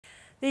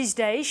These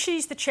days,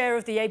 she's the chair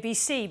of the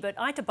ABC, but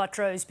Ita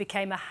Buttrose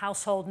became a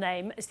household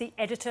name as the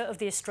editor of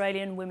the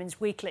Australian Women's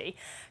Weekly,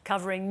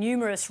 covering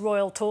numerous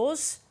royal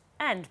tours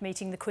and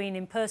meeting the Queen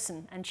in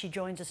person, and she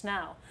joins us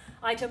now.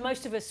 Ita,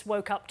 most of us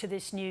woke up to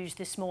this news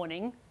this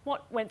morning.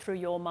 What went through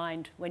your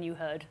mind when you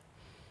heard?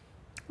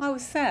 I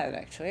was sad,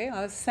 actually.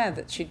 I was sad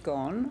that she'd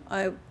gone.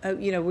 I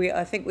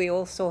think we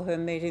all saw her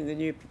meeting the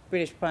new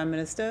British Prime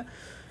Minister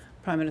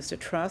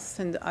Truss,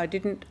 and I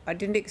didn't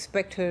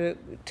expect her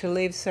to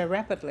leave so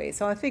rapidly.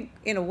 So I think,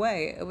 in a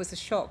way, it was a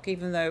shock,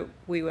 even though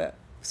we were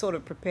sort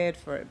of prepared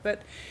for it.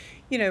 But,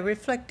 you know,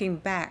 reflecting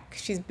back,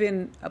 she's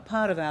been a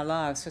part of our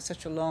lives for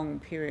such a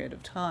long period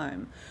of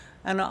time.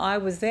 And I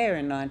was there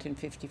in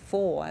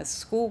 1954 as a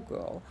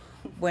schoolgirl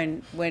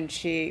when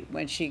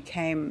she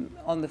came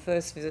on the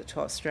first visit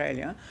to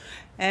Australia,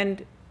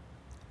 and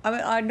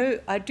I mean,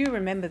 I do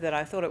remember that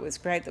I thought it was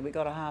great that we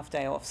got a half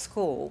day off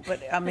school, but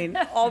I mean,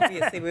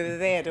 obviously we were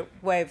there to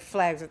wave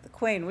flags at the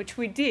Queen, which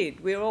we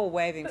did. We were all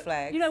waving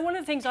flags. You know, one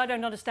of the things I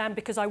don't understand,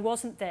 because I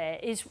wasn't there,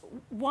 is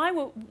why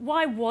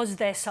was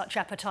there such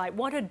appetite?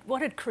 What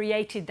had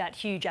created that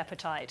huge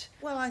appetite?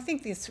 Well, I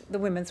think the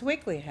Women's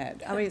Weekly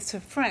had. I mean, Sir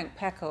Frank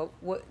Packer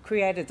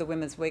created the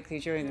Women's Weekly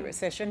during the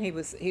recession. He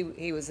was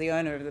the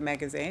owner of the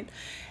magazine,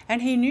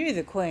 and he knew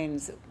the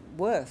Queen's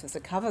worth as a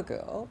cover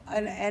girl,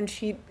 and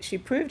she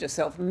proved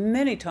herself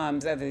many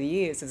times over the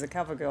years as a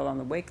cover girl on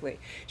the Weekly.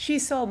 She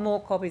sold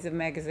more copies of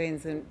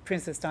magazines than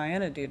Princess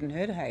Diana did in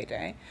her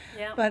heyday.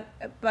 Yeah.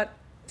 But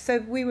so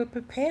we were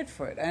prepared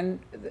for it, and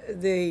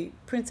the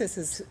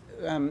princess's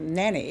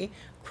nanny,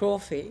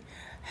 Crawfie,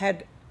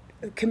 had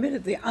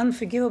committed the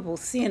unforgivable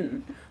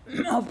sin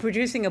of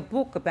producing a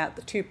book about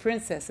the two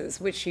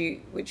princesses, which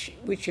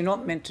you're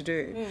not meant to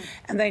do,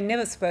 and they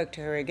never spoke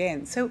to her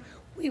again. So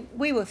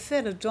we were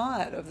fed a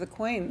diet of the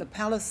Queen. The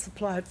palace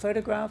supplied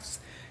photographs,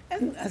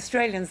 and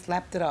Australians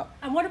lapped it up.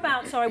 And what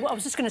about, sorry, I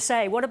was just going to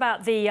say, what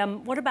about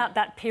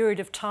that period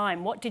of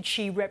time? What did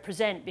she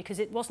represent? Because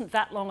it wasn't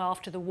that long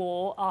after the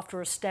war, after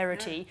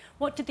austerity. Yeah.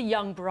 What did the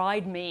young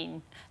bride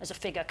mean as a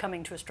figure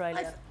coming to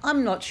Australia?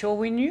 I'm not sure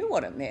we knew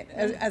what it meant.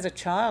 As a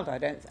child,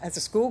 as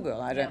a schoolgirl,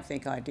 I don't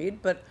think I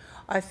did, but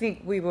I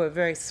think we were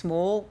very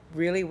small,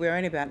 really. We were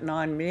only about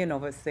 9 million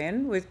of us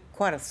then, with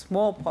quite a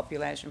small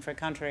population for a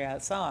country our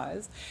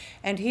size.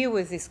 And here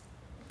was this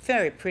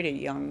very pretty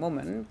young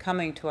woman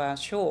coming to our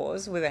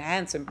shores with a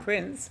handsome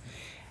prince,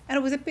 and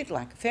it was a bit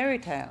like a fairy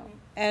tale.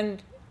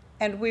 And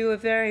we were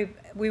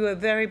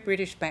very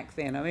British back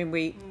then. I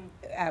mean,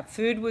 our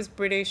food was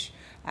British,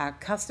 our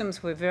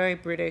customs were very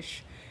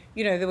British.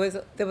 You know, there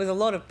was a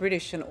lot of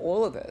British in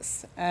all of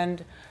us,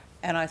 and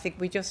I think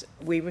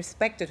we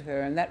respected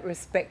her, and that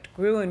respect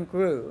grew and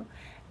grew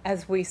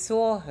as we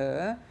saw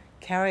her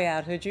carry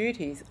out her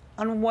duties,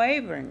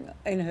 unwavering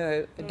in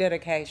her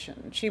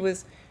dedication. She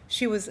was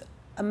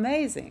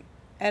amazing,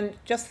 and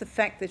just the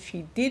fact that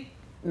she did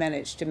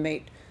manage to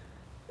meet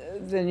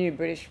the new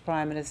British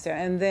Prime Minister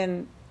and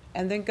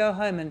then go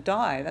home and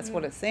die, that's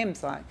what it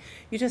seems like.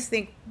 You just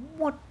think,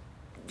 what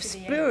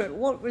spirit,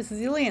 what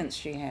resilience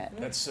she had.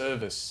 That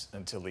service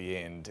until the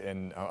end,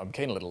 and I'm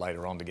keen a little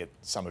later on to get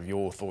some of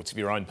your thoughts of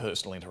your own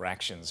personal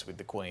interactions with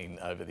the Queen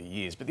over the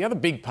years. But the other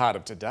big part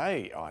of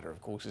today, Ita,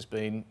 of course, has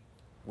been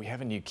we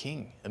have a new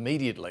king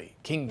immediately,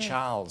 King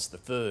Charles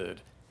III.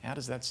 How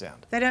does that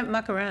sound? They don't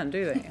muck around,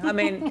 do they? I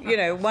mean, you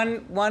know,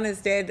 one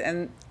is dead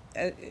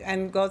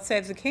and God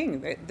save the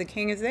king. The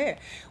king is there,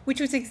 which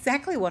was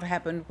exactly what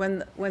happened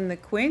when the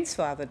Queen's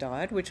father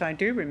died, which I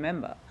do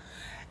remember.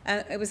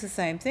 And it was the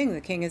same thing. The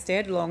king is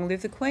dead, long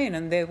live the Queen.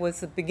 And there was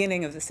the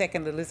beginning of the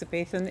second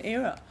Elizabethan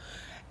era.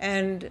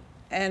 And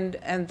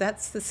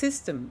that's the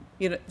system.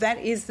 You know, that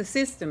is the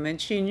system, and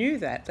she knew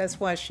that. That's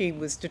why she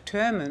was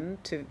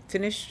determined to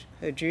finish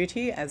her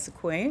duty as the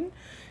Queen.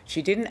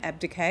 She didn't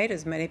abdicate,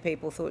 as many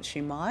people thought she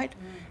might.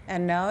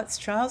 And now it's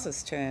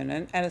Charles's turn.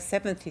 And at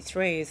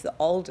 73 is the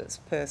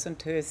oldest person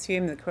to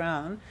assume the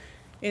crown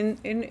in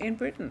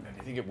Britain. And do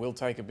you think it will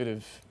take a bit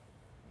of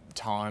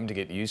time to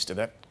get used to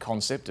that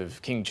concept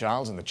of King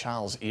Charles and the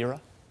Charles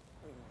era?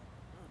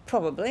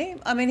 Probably.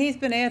 I mean, he's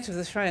been heir to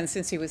the throne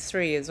since he was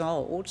 3 years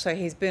old, so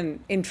he's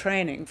been in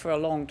training for a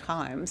long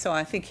time. So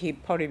I think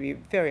he'd probably be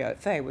very au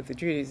fait with the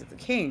duties of the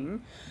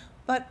king.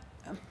 But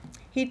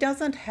he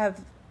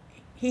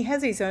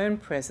has his own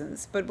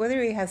presence, but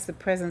whether he has the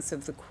presence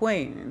of the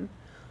Queen,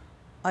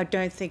 I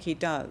don't think he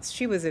does.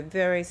 She was a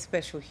very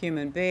special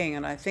human being,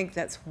 and I think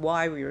that's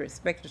why we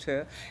respected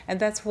her, and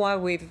that's why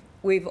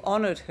we've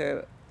honoured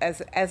her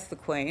as the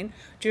Queen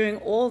during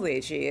all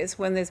these years,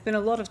 when there's been a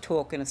lot of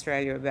talk in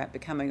Australia about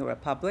becoming a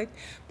republic,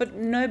 but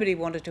nobody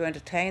wanted to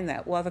entertain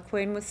that while the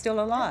Queen was still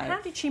alive.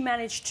 How did she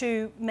manage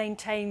to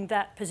maintain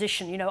that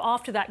position? You know,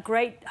 after that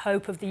great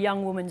hope of the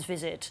young woman's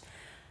visit,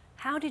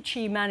 how did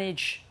she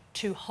manage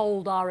to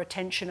hold our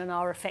attention and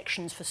our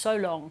affections for so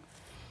long?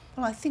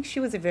 Well, I think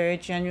she was a very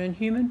genuine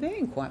human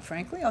being, quite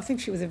frankly. I think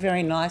she was a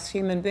very nice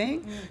human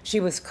being. She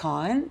was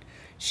kind.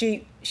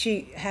 She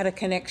had a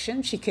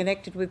connection. She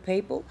connected with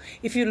people.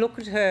 If you look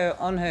at her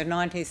on her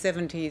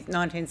 1970s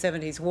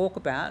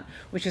walkabout,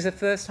 which is the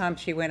first time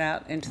she went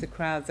out into the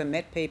crowds and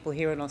met people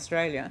here in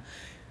Australia,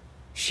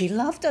 she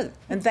loved it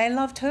and they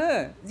loved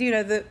her. You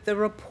know, the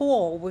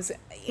rapport was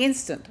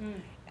instant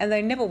and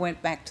they never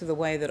went back to the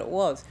way that it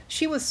was.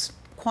 She was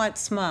quite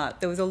smart.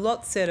 There was a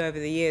lot said over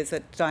the years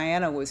that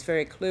Diana was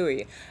very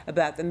cluey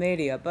about the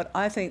media, but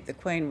I think the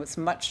Queen was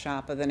much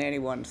sharper than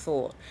anyone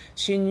thought.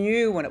 She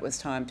knew when it was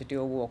time to do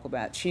a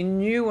walkabout. She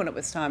knew when it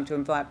was time to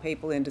invite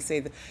people in to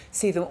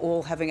see them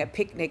all having a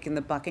picnic in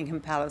the Buckingham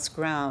Palace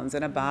grounds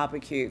and a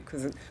barbecue,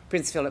 because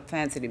Prince Philip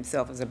fancied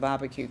himself as a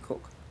barbecue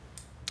cook.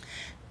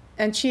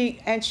 And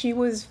she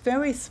was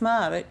very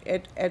smart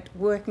at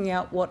working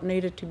out what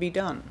needed to be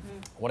done.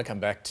 I want to come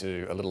back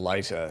to a little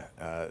later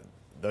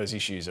those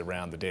issues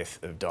around the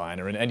death of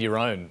Diana and your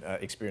own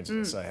experience,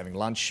 as I say, having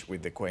lunch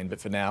with the Queen.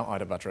 But for now,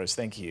 Ita Buttrose,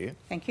 thank you.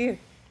 Thank you.